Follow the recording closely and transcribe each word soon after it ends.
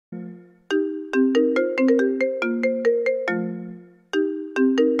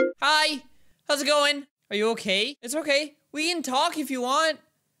How's it going? Are you okay? It's okay. We can talk if you want.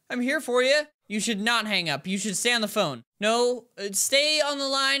 I'm here for you. You should not hang up. You should stay on the phone. No, stay on the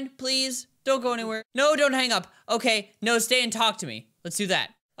line, please. Don't go anywhere. No, don't hang up. Okay, no, stay and talk to me. Let's do that.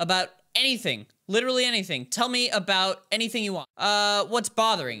 About anything. Literally anything. Tell me about anything you want. What's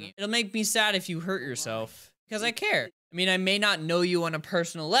bothering you? It'll make me sad if you hurt yourself. Because I care. I mean, I may not know you on a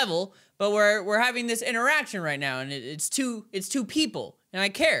personal level, but we're having this interaction right now, and it's two people, and I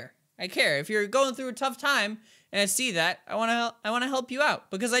care. I care. If you're going through a tough time, and I see that, I wanna help you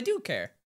out, because I do care.